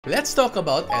Let's talk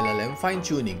about LLM Fine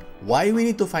Tuning, why we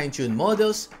need to fine-tune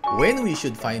models, when we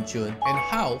should fine-tune, and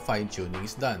how fine-tuning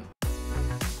is done.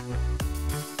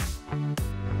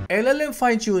 LLM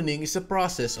fine-tuning is a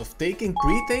process of taking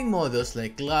pre-trained models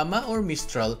like Llama or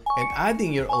Mistral and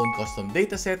adding your own custom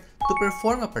dataset to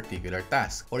perform a particular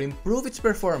task or improve its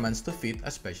performance to fit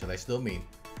a specialized domain.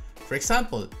 For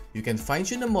example, you can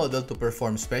fine-tune a model to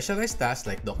perform specialized tasks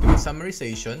like document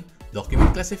summarization,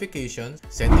 document classification,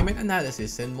 sentiment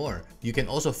analysis, and more. You can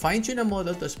also fine-tune a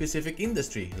model to a specific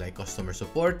industry like customer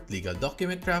support, legal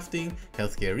document drafting,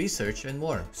 healthcare research, and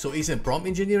more. So isn't prompt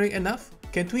engineering enough?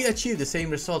 Can't we achieve the same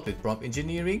result with prompt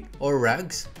engineering or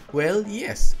RAGs? Well,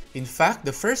 yes. In fact,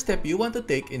 the first step you want to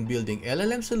take in building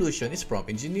LLM solution is prompt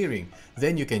engineering.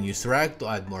 Then you can use RAG to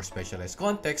add more specialized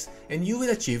context and you will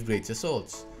achieve great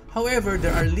results. However,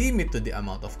 there are limits to the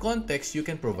amount of context you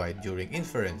can provide during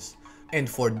inference. And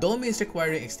for domains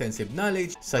requiring extensive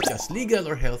knowledge, such as legal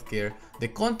or healthcare, the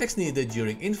context needed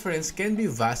during inference can be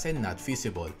vast and not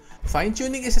feasible.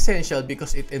 Fine-tuning is essential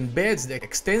because it embeds the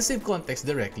extensive context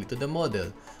directly to the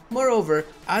model. Moreover,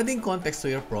 adding context to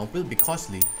your prompt will be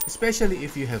costly, especially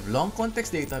if you have long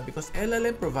context data because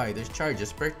LLM providers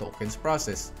charges per tokens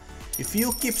processed. If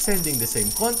you keep sending the same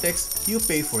context, you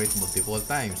pay for it multiple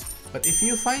times. But if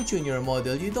you fine-tune your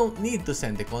model, you don't need to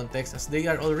send the context as they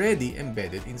are already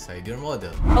embedded inside your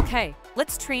model. Okay,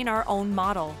 let's train our own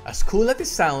model. As cool as it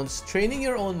sounds, training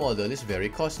your own model is very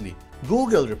costly.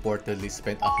 Google reportedly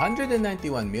spent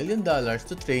 $191 million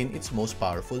to train its most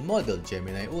powerful model,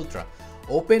 Gemini Ultra.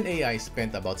 OpenAI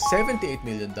spent about $78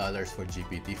 million for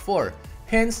GPT-4.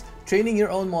 Hence, training your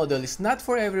own model is not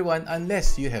for everyone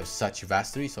unless you have such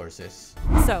vast resources.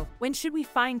 So, when should we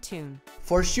fine-tune?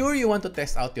 For sure, you want to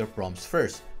test out your prompts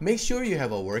first. Make sure you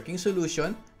have a working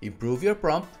solution, improve your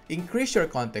prompt, increase your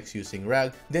context using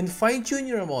RAG, then fine-tune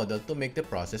your model to make the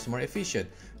process more efficient.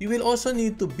 You will also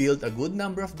need to build a good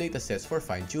number of datasets for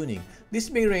fine-tuning. This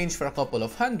may range from a couple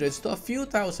of hundreds to a few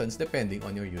thousands depending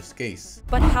on your use case.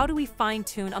 But how do we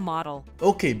fine-tune a model?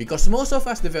 Okay, because most of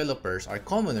us developers are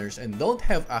commoners and don't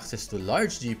have access to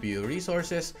large GPU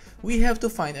resources, we have to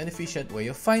find an efficient way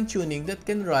of fine-tuning that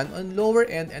can run on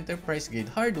lower-end enterprise-grade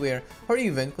hardware or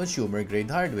even consumer-grade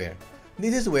hardware.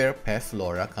 This is where PEF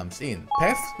LoRa comes in.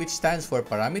 PEF, which stands for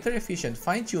Parameter Efficient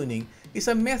Fine-Tuning, is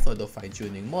a method of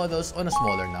fine-tuning models on a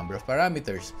smaller number of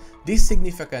parameters. This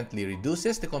significantly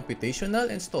reduces the computational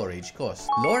and storage costs.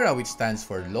 LoRa, which stands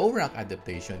for Low Rank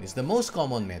Adaptation, is the most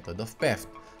common method of PEF.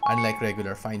 Unlike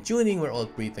regular fine-tuning where all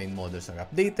pre-trained models are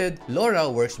updated,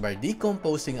 LoRa works by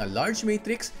decomposing a large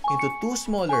matrix into two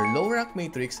smaller low-rank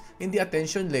matrices in the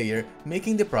attention layer,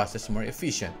 making the process more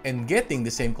efficient and getting the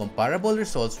same comparable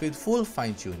results with full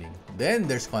fine-tuning. Then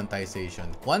there's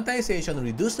quantization. Quantization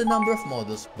reduces the number of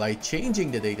models by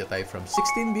changing the data type from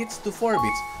 16 bits to 4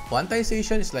 bits.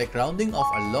 Quantization is like rounding off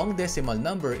a long decimal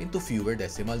number into fewer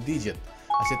decimal digits.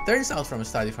 As it turns out from a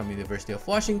study from University of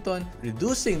Washington,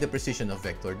 reducing the precision of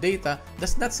vector data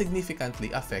does not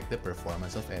significantly affect the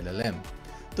performance of LLM.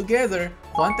 Together,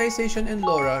 quantization and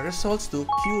LoRa results to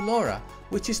QLoRa,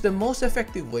 which is the most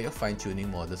effective way of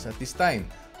fine-tuning models at this time.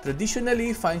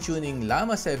 Traditionally, fine-tuning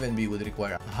Llama 7B would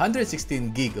require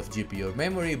 116 GB of GPU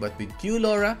memory, but with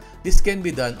QLoRa, this can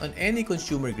be done on any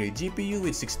consumer-grade GPU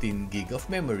with 16 GB of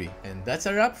memory. And that's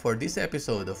a wrap for this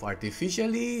episode of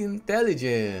Artificially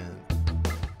Intelligent.